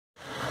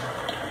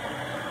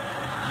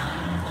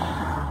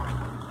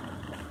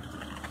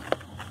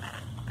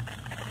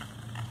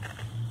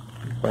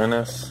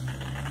Buenas,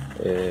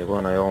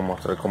 bueno, ahí vamos a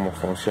mostrar cómo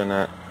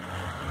funciona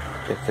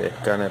este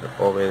escáner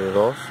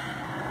OBD2,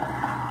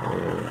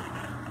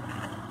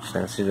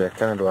 sencillo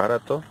escáner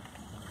barato.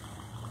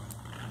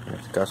 En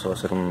este caso va a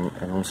ser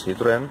en un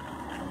citroen.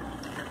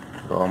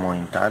 Lo vamos a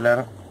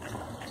instalar.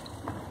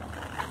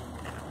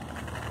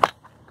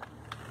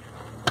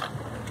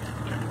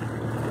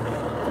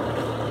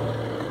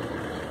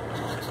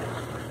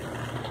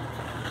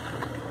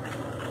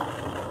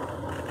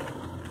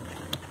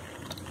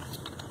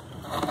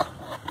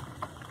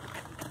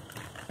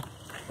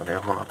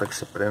 Podemos notar que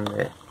se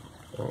prende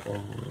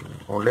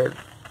un leer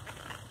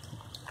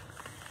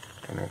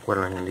en el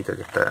cual nos indica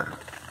que está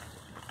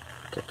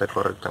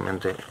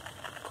correctamente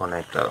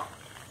conectado.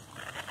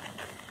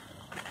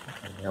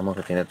 Digamos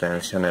que tiene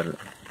tensión el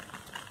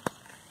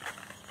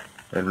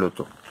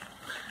Bluetooth.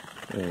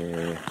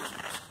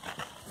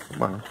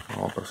 Bueno,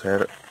 vamos a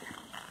proceder.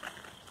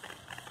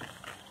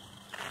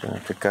 En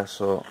este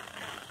caso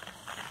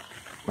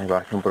me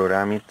bajé un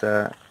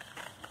programita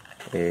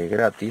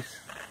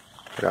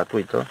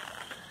gratuito,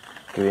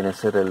 que viene a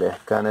ser el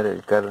escáner,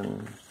 el cara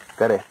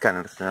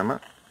escáner se llama.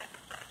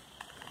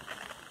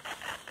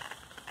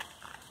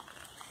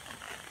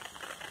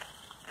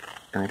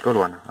 En el cual,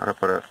 bueno, ahora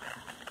para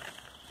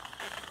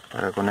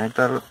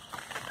conectarlo,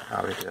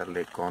 habrá que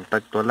darle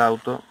contacto al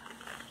auto.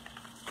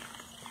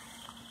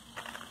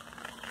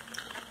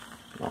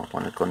 Vamos a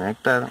poner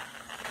conectar.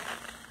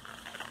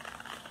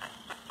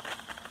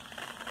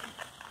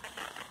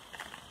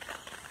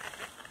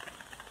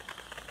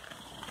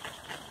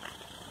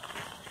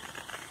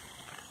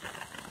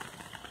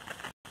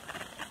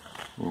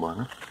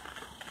 Bueno,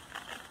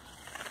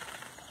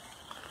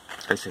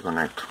 ahí se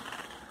conectó.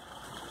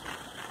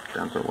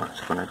 Tanto, bueno,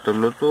 se conectó el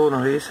Bluetooth,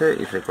 nos dice,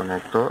 y se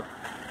conectó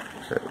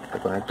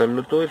el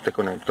Bluetooth y se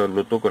conectó el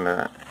Bluetooth con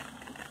la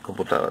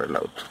computadora del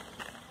auto.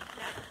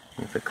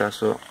 En este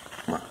caso,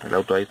 bueno, el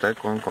auto ahí está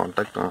con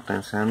contacto, no está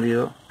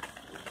encendido.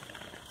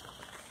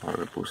 Ahora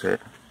le puse,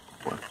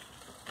 bueno,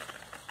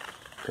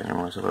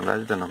 tenemos esa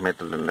pantalla, nos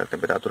mete la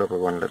temperatura,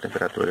 porque bueno, la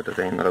temperatura que está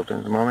teniendo el auto en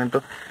este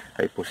momento.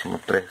 Ahí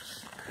pusimos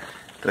tres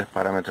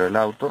parámetros del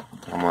auto.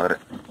 Vamos a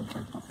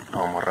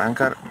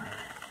arrancar.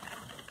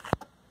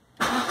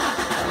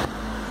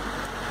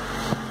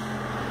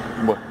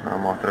 Bueno, vamos a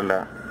mostrar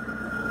la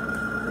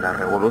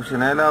revolución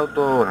del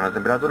auto, bueno, la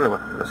temperatura,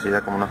 bueno, la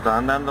velocidad como no está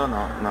andando,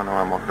 no nos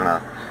va a mostrar nada.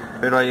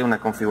 Pero hay una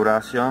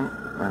configuración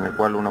en la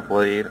cual uno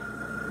puede ir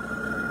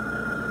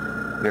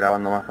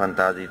grabando más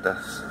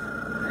pantallitas.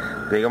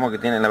 Digamos que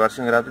tiene la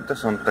versión gratuita,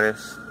 son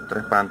tres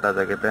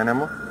pantallas que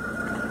tenemos.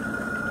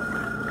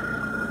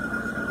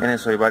 En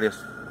eso hay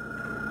varios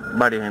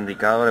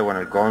indicadores,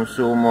 bueno, el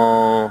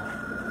consumo,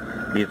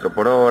 litro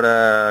por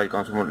hora, el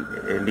consumo,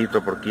 el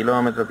litro por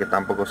kilómetro, que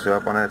tampoco se va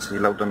a poner si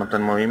el auto no está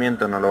en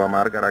movimiento, no lo va a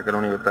marcar. Acá lo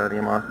único que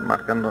estaríamos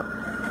marcando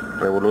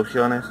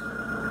revoluciones,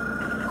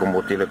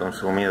 combustible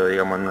consumido,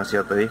 digamos, en una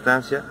cierta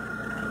distancia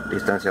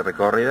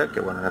recorrida, que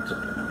bueno, en este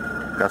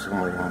caso,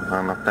 como digamos,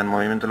 no está en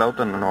movimiento el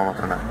auto, no nos va a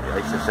mostrar nada. Y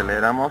ahí si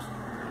aceleramos,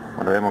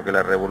 bueno, vemos que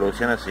las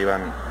revoluciones sí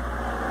van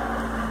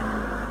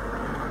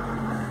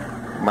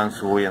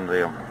subiendo,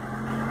 digamos.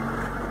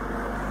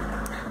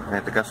 En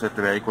este caso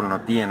este vehículo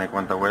no tiene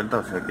cuánta vuelta,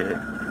 o sea que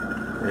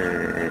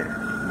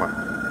bueno,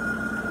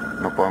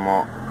 no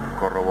podemos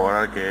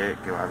corroborar que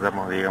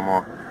vayamos,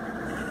 digamos,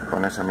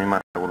 con esa misma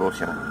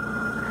revolución.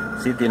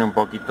 Sí tiene un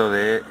poquito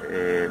de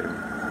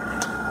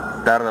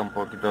tarda un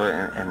poquito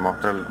en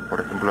mostrar,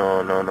 por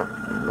ejemplo, los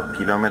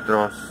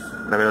kilómetros,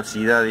 la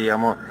velocidad,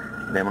 digamos,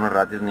 demora un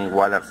ratito en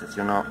igualarse. Si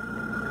uno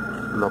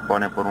lo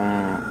pone por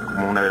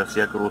como una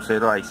velocidad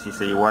crucero, ahí sí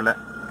se iguala,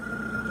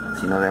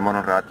 si no demora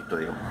un ratito,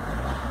 digamos.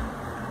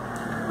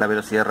 La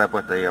velocidad de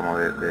respuesta, digamos,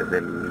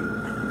 del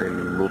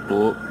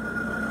Bluetooth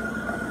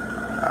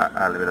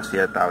a la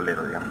velocidad de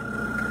tablero, digamos.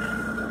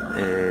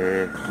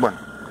 Bueno,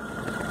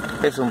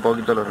 eso es un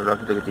poquito los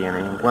relojitos que tiene.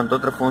 En cuanto a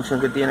otra función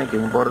que tiene, que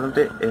es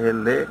importante, es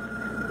el de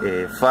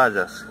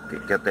fallas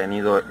que ha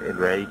tenido el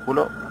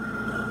vehículo.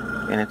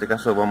 En este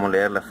caso vamos a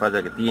leer la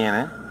falla que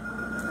tiene,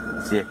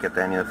 si es que ha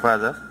tenido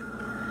fallas,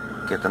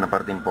 que esta es una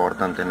parte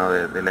importante, ¿no?,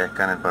 del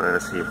escáner, para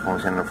ver si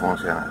funciona o no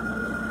funciona.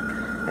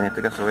 En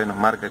este caso nos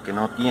marca que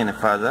no tiene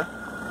falla,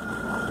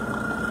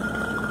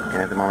 que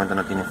en este momento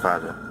no tiene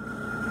falla.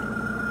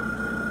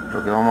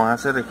 Lo que vamos a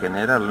hacer es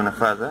generarle una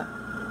falla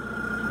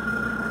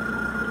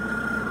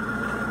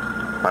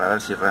para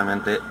ver si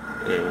realmente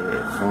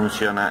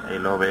funciona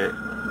el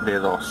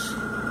OBD2.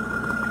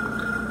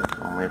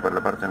 Vamos a ir por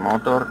la parte del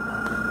motor.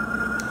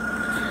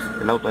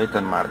 El auto ahí está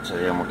en marcha,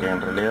 digamos que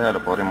en realidad lo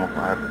podremos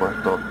haber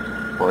puesto,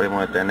 podemos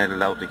detener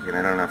el auto y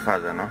generar una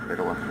falla, ¿no?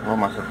 Pero bueno,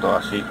 vamos a hacer todo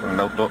así con el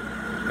auto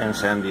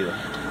encendido.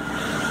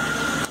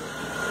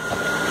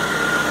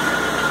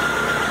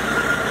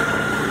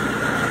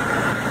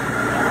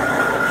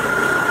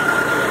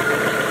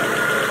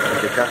 En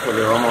este caso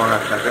le vamos a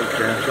sacar el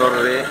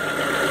sensor de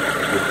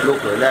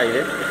flujo del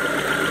aire,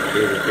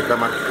 que está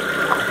más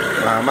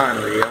a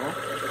mano, digamos.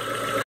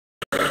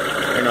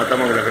 Y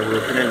notamos que la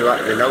revolución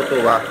del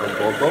auto baja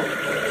un poco.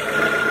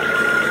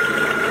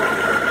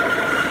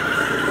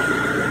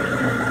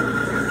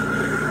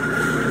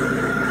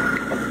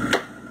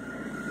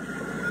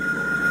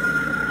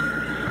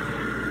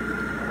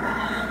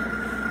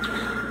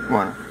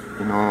 Bueno,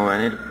 y nos vamos a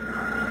venir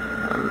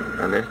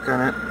al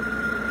escáner,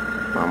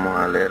 vamos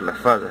a leer las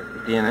fallas que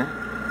tiene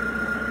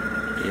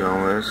y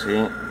vamos a ver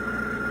si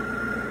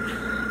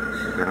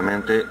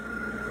realmente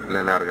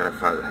le larga la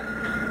falla.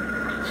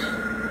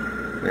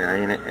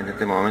 Ahí en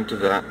este momento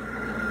ya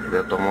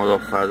tomó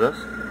 2 fallas.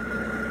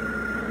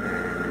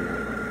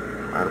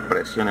 A ver,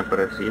 presione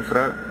para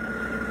descifrar,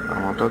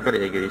 vamos a tocar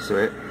y aquí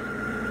dice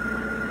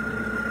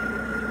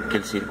que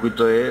el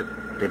circuito de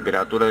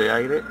temperatura de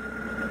aire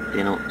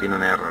tiene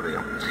un error,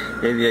 digamos.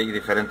 Y hay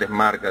diferentes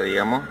marcas,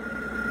 digamos.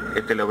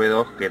 Este es el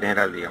OBD2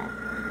 general, digamos,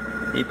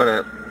 y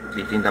para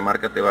distintas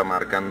marcas te va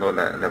marcando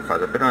la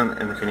falla, pero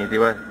en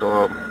definitiva es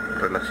todo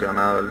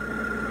relacionado al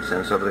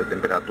sensor de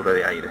temperatura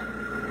de aire.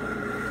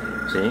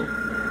 ¿Sí?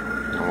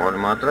 Nos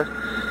volvemos atrás.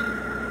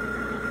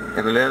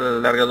 En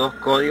realidad larga 2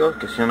 códigos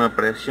que si uno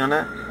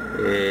presiona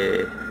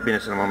viene a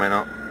ser más o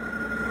menos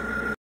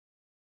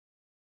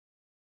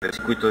el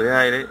circuito de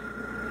aire,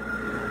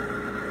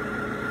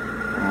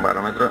 un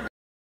barómetro,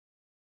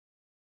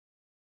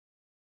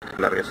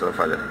 larga esas 2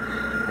 fallas,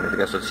 en este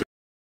caso el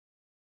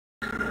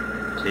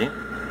 ¿sí?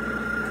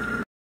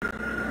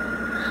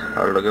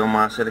 Ahora lo que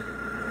vamos a hacer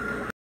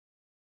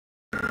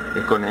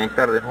es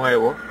conectar de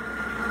nuevo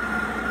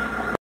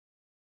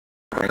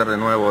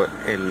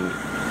el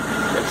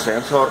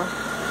sensor.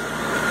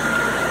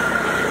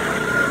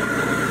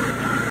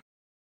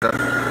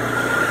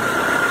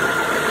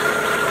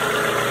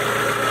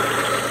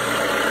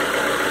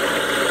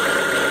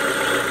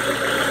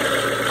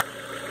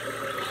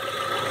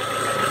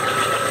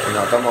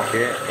 Notamos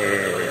que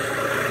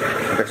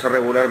empezó a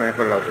regular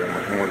mejor el auto,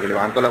 como que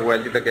levantó las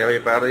vueltitas que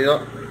había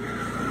perdido,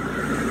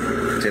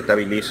 se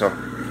estabilizó.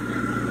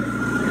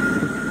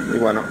 Y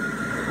bueno,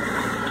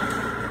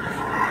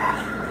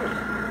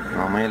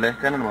 vamos a ir al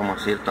escáner, vamos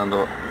a seguir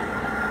estando,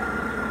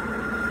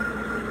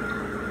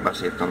 va a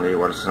seguir estando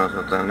igual,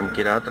 nosotros tenemos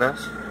que ir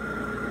atrás.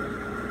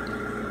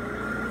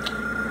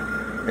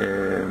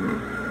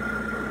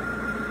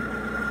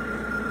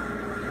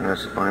 A ver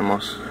si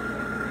ponemos,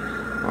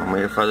 vamos a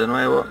ir falla de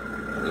nuevo,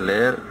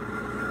 leer,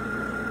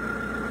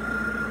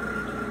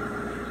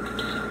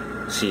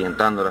 siguen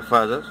estando las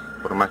fallas,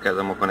 por más que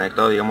hayamos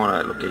conectado,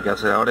 digamos, lo que hay que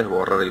hacer ahora es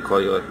borrar el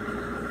código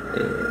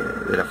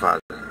de la falla.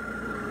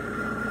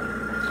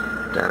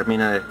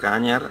 Termina de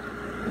escanear,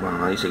 bueno,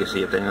 nos dice que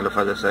sigue teniendo las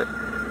fallas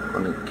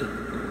con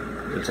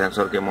el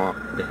sensor que hemos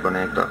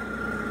desconectado.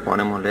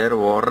 Ponemos leer,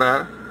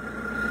 borrar,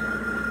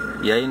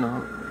 y ahí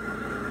nos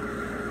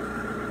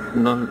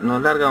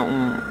larga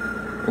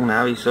un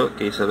aviso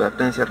que dice: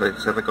 advertencia,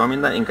 se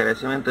recomienda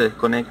encarecidamente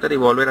desconectar y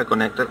volver a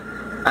conectar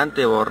antes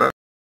de borrar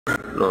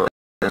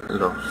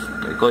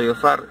el código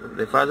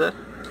de falla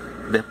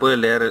después de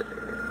leer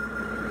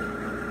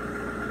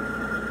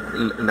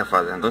la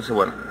falla. Entonces,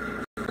 bueno,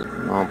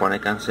 vamos a poner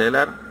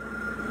cancelar,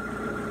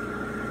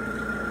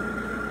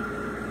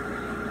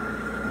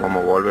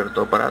 vamos a volver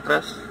todo para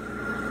atrás,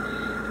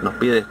 nos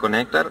pide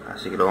desconectar,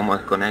 así que lo vamos a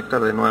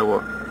desconectar de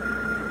nuevo.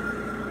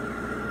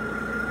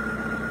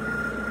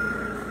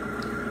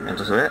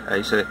 Entonces, ¿ves?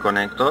 Ahí se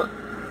desconectó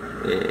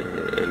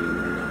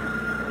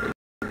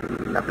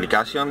la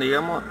aplicación,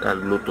 digamos, al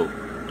Bluetooth,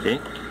 ¿sí?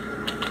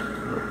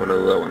 Por la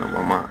duda, bueno,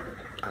 vamos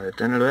a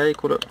detener el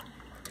vehículo,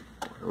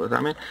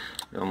 también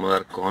le vamos a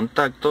dar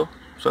contacto,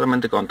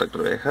 solamente contacto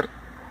lo voy a dejar,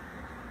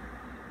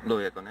 lo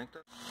voy a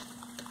conectar.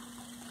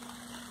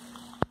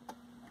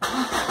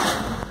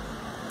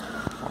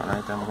 Bueno,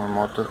 ahí tenemos el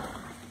motor.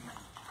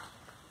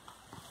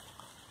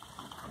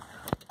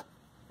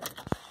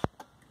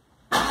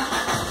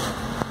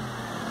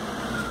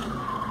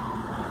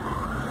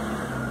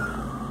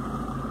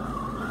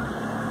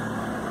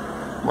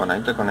 Bueno, ahí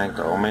está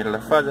conectado. Vamos a ir a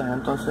las fallas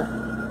entonces.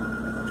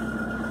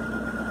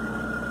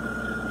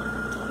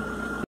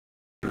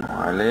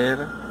 Vamos a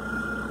leer.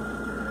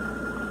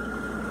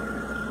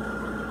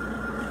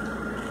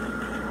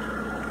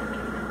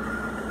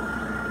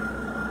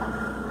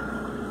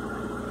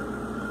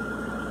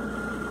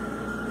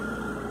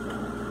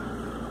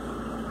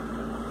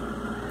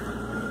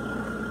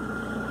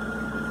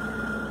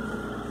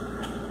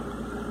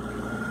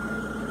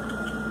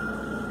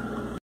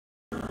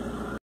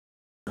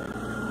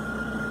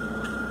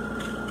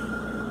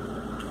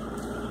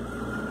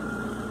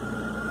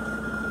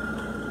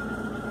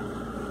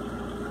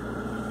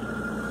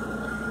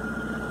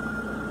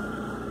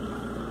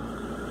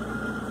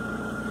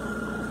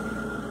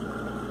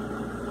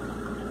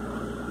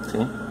 ¿Sí?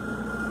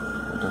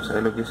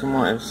 Entonces lo que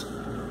hicimos es,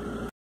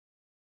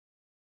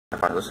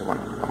 entonces,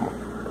 bueno, vamos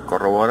a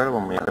corroborar,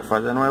 vamos a ir a la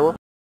falla de nuevo,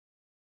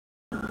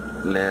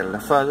 leer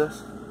las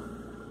fallas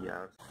y a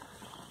ver.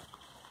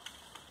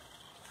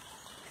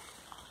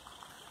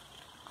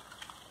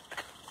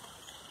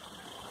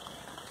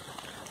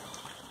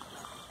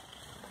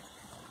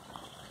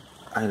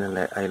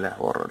 Ahí las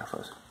borro las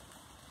fallas.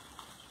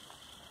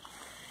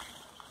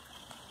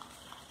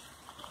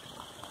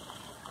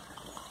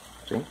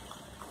 ¿Sí?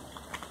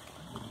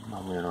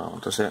 Vamos a ir de nuevo.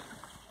 Entonces,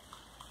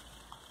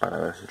 para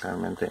ver si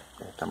realmente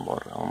están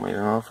borradas, vamos a ir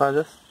de nuevo a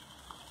fallas.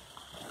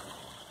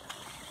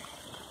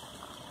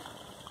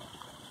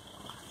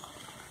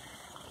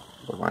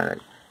 poner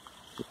ahí.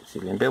 Si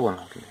limpié, bueno,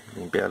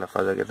 limpié la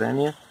falla que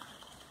tenía.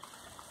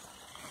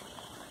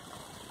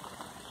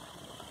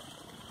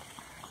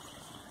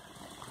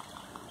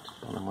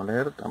 Si ponemos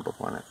leer,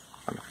 tampoco van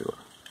a figurar.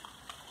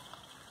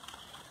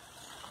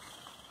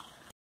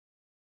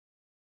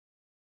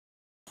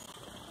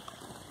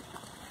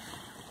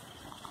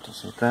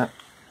 Entonces está,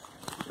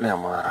 le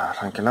vamos a dar a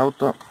arranque el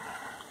auto.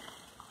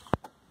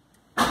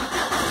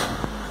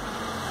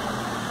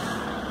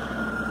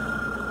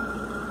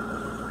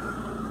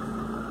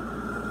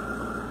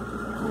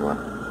 Y bueno,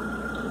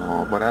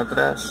 vamos para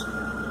atrás.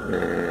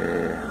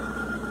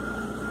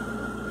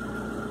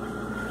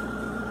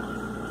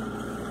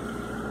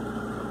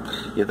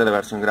 Y esta es la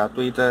versión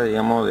gratuita,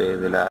 digamos,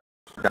 de la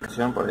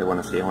aplicación, porque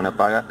bueno, si es una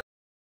paga,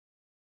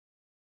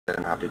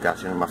 en las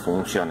aplicaciones más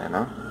funciones,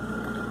 ¿no?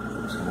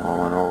 Si no,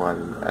 bueno,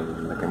 a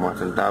la que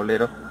muestra el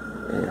tablero,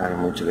 hay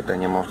mucho que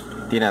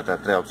tiene hasta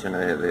 3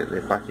 opciones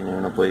de página y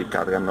uno puede ir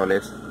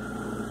cargándoles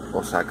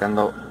o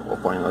sacando o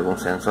poniendo algún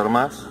sensor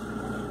más,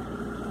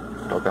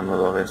 tocando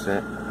 2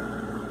 veces.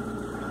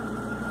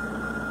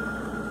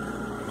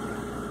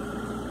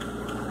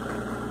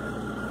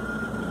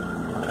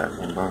 Ahora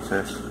sí,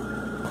 entonces,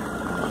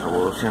 con las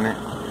revoluciones,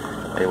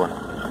 ahí bueno,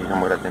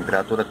 fijamos la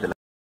temperatura,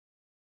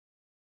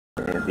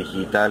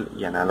 digital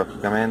y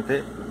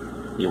analógicamente.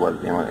 Igual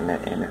en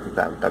este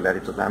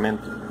tablerito también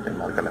te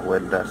marca las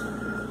vueltas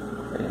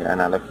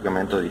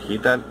analógicamente o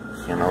digital.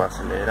 Si no va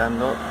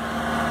acelerando,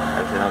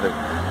 ahí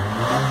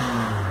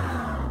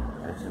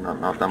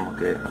notamos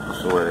que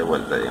sube de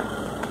vuelta, digamos.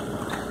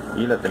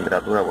 Y la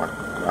temperatura, bueno,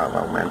 va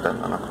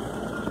aumentando, ¿no?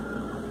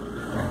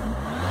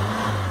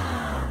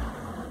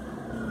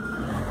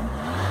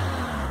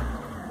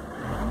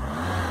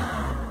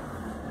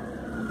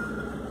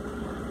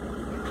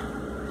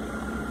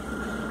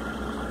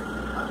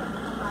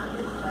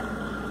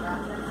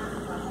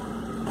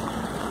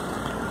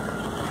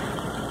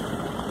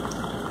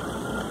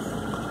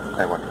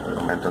 Ahí bueno, voy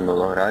aumentando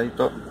 2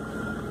 graditos.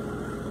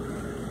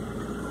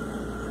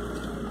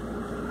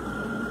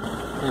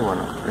 Y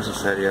bueno, eso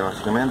sería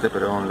básicamente,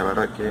 pero la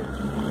verdad que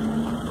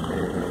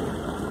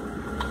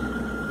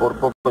por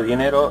poco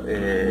dinero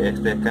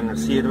este escáner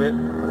sirve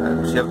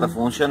para ciertas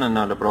funciones.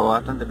 No lo probó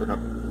bastante, pero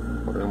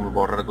por ejemplo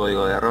borrar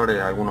código de errores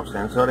de algunos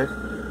sensores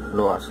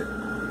lo hace.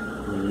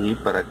 Y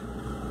para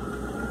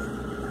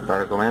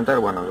comentar,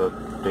 bueno, yo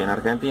estoy en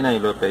Argentina y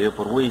lo he pedido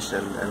por Wish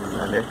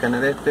al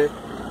escáner este.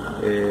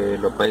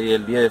 Lo pedí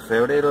el 10 de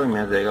febrero y me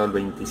ha llegado el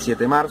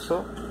 27 de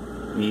marzo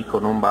y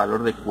con un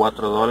valor de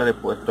 $4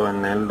 puesto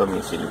en el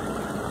domicilio,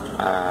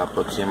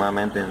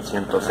 aproximadamente en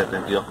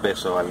 172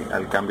 pesos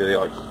al cambio de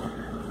hoy.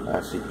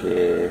 Así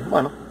que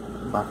bueno,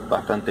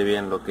 bastante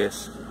bien lo que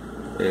es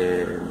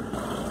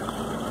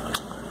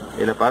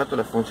el aparato.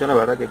 La función, la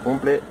verdad que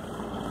cumple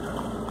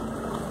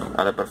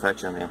a la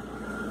perfección, digamos.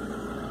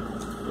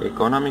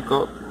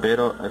 Económico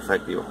pero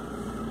efectivo.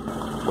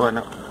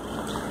 Bueno,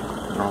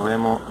 nos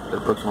vemos el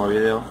próximo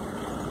video.